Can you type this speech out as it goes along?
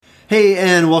Hey,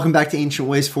 and welcome back to Ancient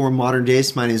Ways for Modern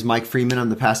Days. My name is Mike Freeman. I'm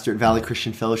the pastor at Valley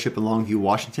Christian Fellowship in Longview,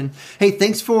 Washington. Hey,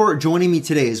 thanks for joining me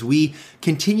today as we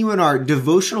continue in our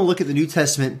devotional look at the New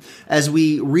Testament as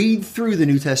we read through the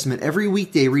New Testament every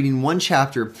weekday, reading one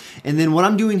chapter. And then what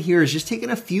I'm doing here is just taking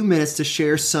a few minutes to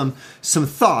share some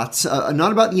thoughts,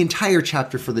 not about the entire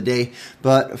chapter for the day,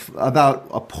 but about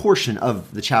a portion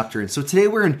of the chapter. And so today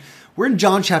we're in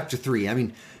John chapter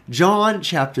 3. John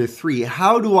chapter 3.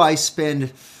 How do I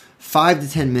spend 5 to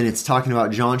 10 minutes talking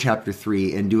about John chapter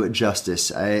 3 and do it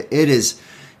justice? It is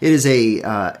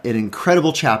an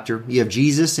incredible chapter. You have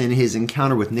Jesus and his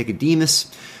encounter with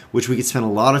Nicodemus, which we could spend a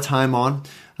lot of time on.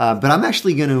 But I'm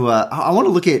actually going to, I want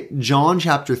to look at John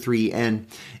chapter 3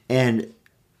 and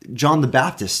John the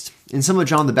Baptist and some of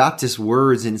John the Baptist's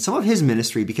words and some of his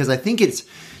ministry, because I think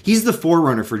he's the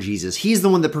forerunner for Jesus. He's the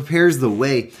one that prepares the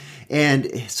way.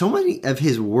 And so many of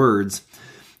his words,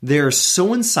 they're so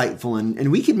insightful,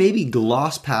 and we can maybe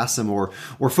gloss past them or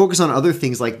focus on other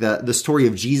things like the story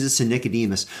of Jesus and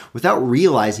Nicodemus without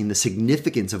realizing the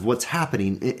significance of what's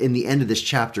happening in the end of this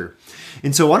chapter.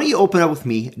 And so why don't you open up with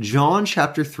me, John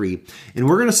chapter 3, and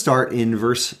we're going to start in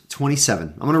verse 27.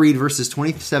 I'm going to read verses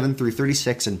 27 through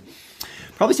 36 and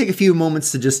probably take a few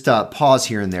moments to just pause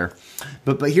here and there.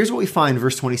 But here's what we find in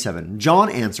verse 27.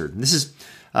 John answered. This is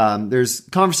there's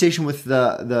conversation with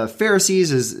the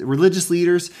Pharisees as religious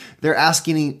leaders. They're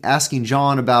asking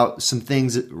John about some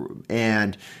things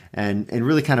and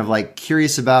really kind of like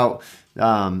curious about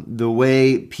the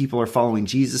way people are following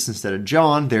Jesus instead of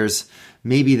John.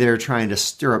 Maybe they're trying to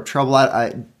stir up trouble.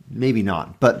 Maybe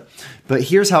not. But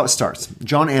here's how it starts.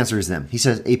 John answers them. He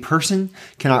says, "A person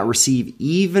cannot receive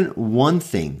even one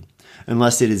thing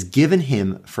unless it is given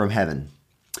him from heaven.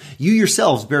 You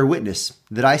yourselves bear witness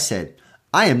that I said,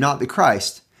 I am not the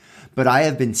Christ, but I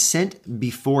have been sent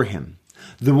before him.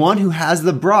 The one who has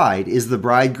the bride is the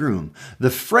bridegroom. The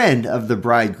friend of the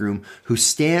bridegroom who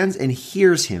stands and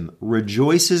hears him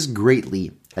rejoices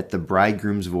greatly at the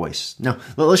bridegroom's voice." Now,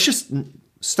 let's just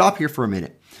stop here for a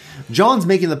minute. John's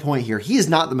making the point here. He is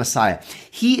not the Messiah.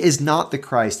 He is not the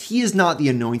Christ. He is not the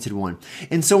anointed one.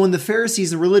 And so when the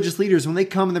Pharisees and religious leaders, when they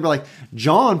come and they're like,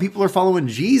 "John, people are following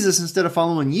Jesus instead of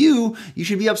following you. You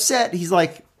should be upset." He's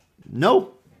like,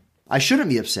 "No, I shouldn't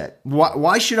be upset.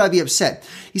 Why should I be upset?"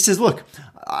 He says, look,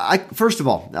 first of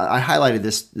all, I highlighted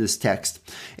this text.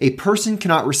 A person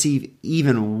cannot receive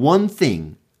even one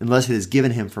thing unless it is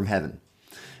given him from heaven.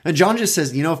 And John just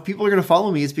says, if people are going to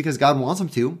follow me, it's because God wants them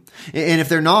to. And if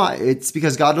they're not, it's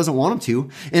because God doesn't want them to.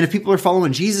 And if people are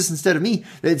following Jesus instead of me,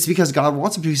 it's because God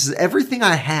wants them to. He says, everything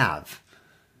I have,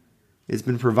 it's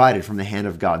been provided from the hand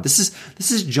of God. This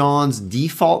is John's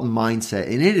default mindset,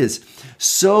 and it is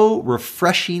so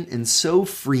refreshing and so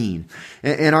freeing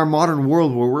in our modern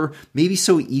world where we're maybe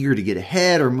so eager to get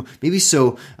ahead, or maybe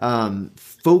so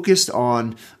focused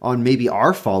on maybe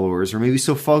our followers, or maybe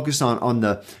so focused on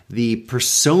the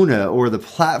persona or the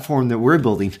platform that we're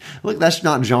building. Look, that's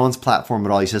not John's platform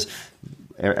at all. He says,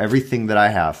 everything that I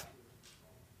have,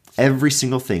 every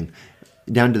single thing,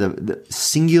 down to the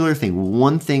singular thing,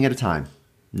 one thing at a time.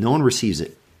 No one receives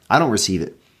it. I don't receive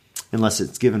it unless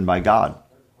it's given by God.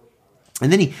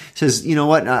 And then he says, you know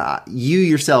what? You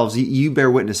yourselves, you bear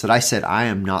witness that I said, I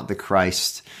am not the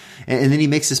Christ. And then he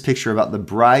makes this picture about the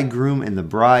bridegroom and the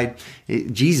bride.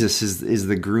 Jesus is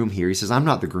the groom here. He says, I'm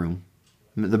not the groom.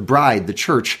 The bride, the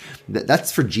church,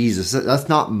 that's for Jesus. That's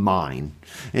not mine.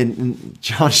 And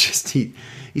John's just,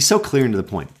 he's so clear and to the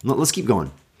point. Let's keep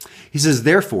going. He says,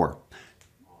 therefore,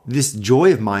 this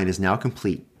joy of mine is now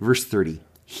complete. Verse 30,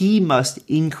 he must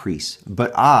increase,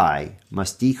 but I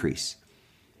must decrease.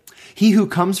 He who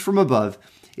comes from above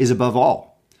is above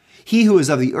all. He who is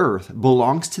of the earth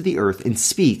belongs to the earth and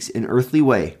speaks in an earthly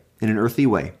way.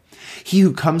 He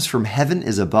who comes from heaven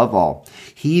is above all.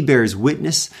 He bears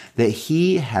witness that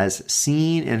he has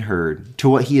seen and heard, to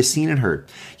what he has seen and heard.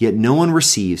 Yet no one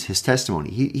receives his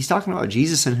testimony. He's talking about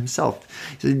Jesus and himself.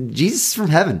 He said, Jesus is from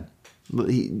heaven.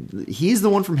 He is the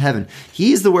one from heaven.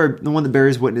 He is the one that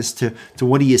bears witness to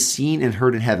what he has seen and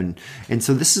heard in heaven. And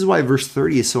so this is why verse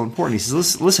 30 is so important. He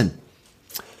says, listen,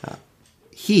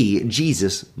 he,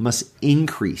 Jesus, must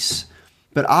increase,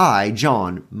 but I,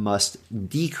 John, must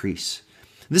decrease.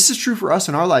 This is true for us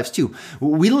in our lives too.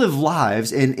 We live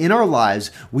lives, and in our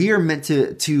lives, we are meant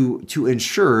to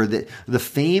ensure that the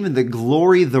fame and the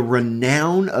glory, the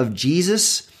renown of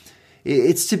Jesus,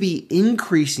 it's to be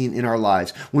increasing in our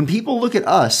lives. When people look at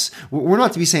us, we're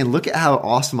not to be saying, look at how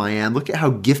awesome I am. Look at how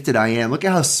gifted I am. Look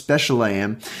at how special I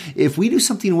am. If we do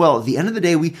something well, at the end of the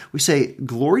day, we say,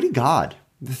 glory to God.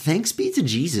 Thanks be to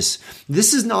Jesus.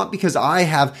 This is not because I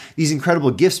have these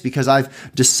incredible gifts, because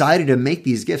I've decided to make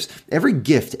these gifts. Every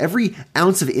gift, every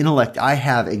ounce of intellect I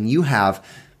have and you have,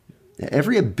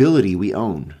 every ability we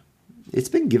own, it's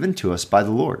been given to us by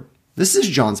the Lord. This is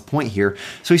John's point here.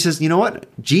 So he says, you know what?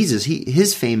 Jesus,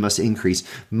 his fame must increase.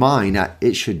 Mine,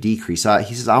 it should decrease.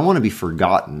 He says, I want to be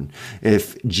forgotten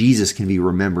if Jesus can be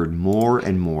remembered more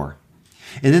and more.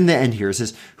 And then the end here, it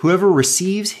says, whoever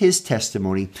receives his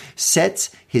testimony sets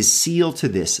his seal to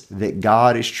this, that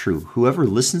God is true. Whoever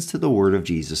listens to the word of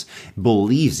Jesus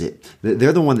believes it.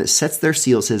 They're the one that sets their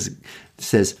seal,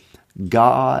 says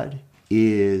God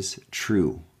is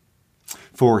true.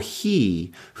 For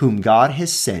he whom God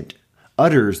has sent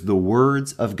utters the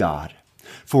words of God.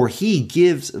 For he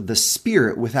gives the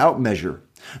Spirit without measure.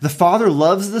 The Father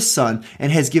loves the Son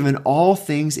and has given all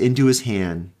things into his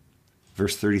hand.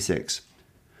 Verse 36.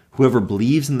 Whoever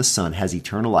believes in the Son has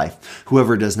eternal life.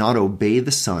 Whoever does not obey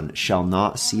the Son shall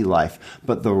not see life,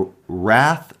 but the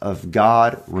wrath of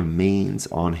God remains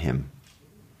on him.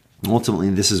 Ultimately,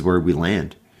 this is where we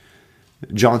land.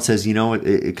 John says, you know,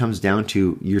 it comes down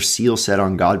to your seal set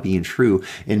on God being true.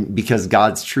 And because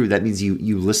God's true, that means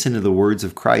you listen to the words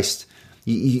of Christ.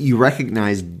 You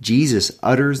recognize Jesus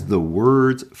utters the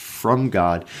words from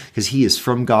God because he is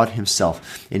from God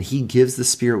himself. And he gives the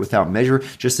Spirit without measure,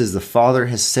 just as the Father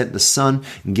has sent the Son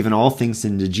and given all things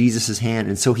into Jesus' hand.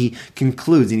 And so he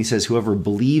concludes and he says, whoever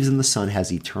believes in the Son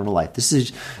has eternal life. This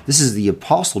is the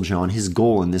Apostle John. His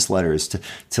goal in this letter is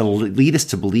to lead us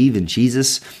to believe in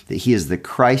Jesus, that he is the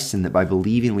Christ, and that by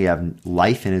believing we have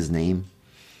life in his name.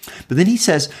 But then he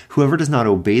says, whoever does not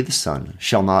obey the Son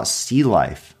shall not see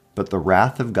life, but the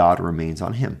wrath of God remains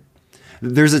on him.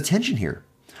 There's a tension here.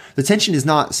 The tension is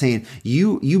not saying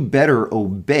you better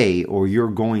obey or you're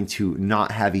going to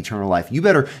not have eternal life. You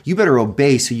better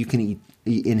obey so you can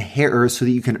inherit, or so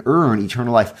that you can earn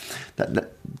eternal life.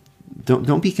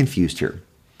 Don't be confused here.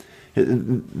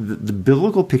 The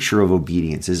biblical picture of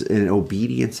obedience is an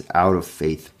obedience out of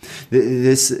faith.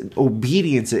 This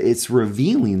obedience, it's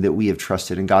revealing that we have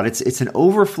trusted in God. It's an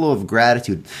overflow of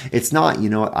gratitude. It's not,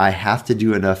 I have to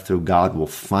do enough so God will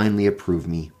finally approve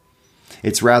me.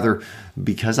 It's rather,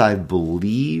 because I've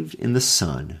believed in the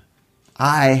Son,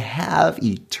 I have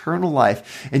eternal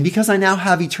life. And because I now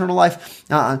have eternal life,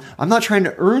 I'm not trying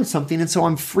to earn something, and so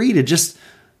I'm free to just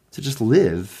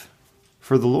live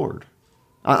for the Lord.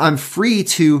 I'm free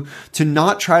to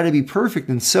not try to be perfect,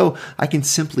 and so I can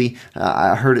simply,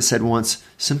 I heard it said once,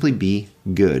 simply be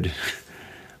good.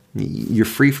 You're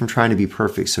free from trying to be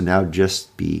perfect, so now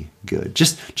just be good.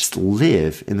 Just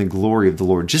live in the glory of the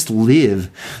Lord. Just live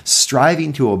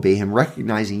striving to obey him,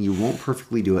 recognizing you won't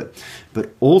perfectly do it,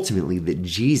 but ultimately that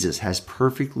Jesus has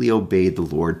perfectly obeyed the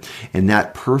Lord, and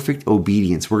that perfect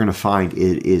obedience, we're going to find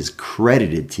it is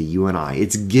credited to you and I.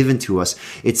 It's given to us.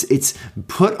 It's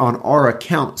put on our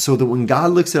account so that when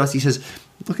God looks at us, he says,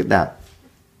 look at that.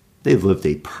 They've lived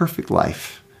a perfect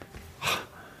life.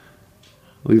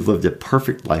 We've lived a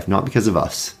perfect life, not because of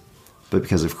us, but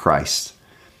because of Christ.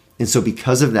 And so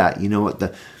because of that, you know what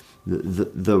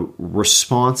the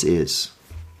response is?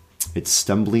 It's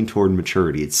stumbling toward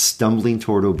maturity. It's stumbling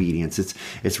toward obedience.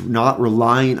 It's not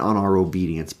relying on our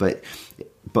obedience, but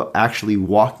actually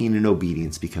walking in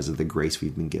obedience because of the grace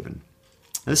we've been given.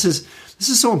 This is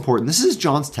so important. This is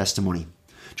John's testimony.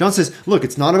 John says, look,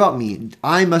 it's not about me.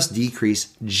 I must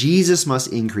decrease. Jesus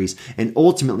must increase. And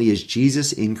ultimately, as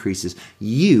Jesus increases,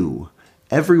 you,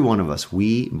 every one of us,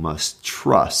 we must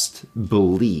trust,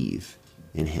 believe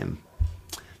in him.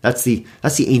 That's the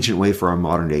ancient way for our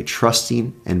modern day,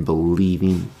 trusting and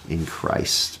believing in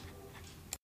Christ.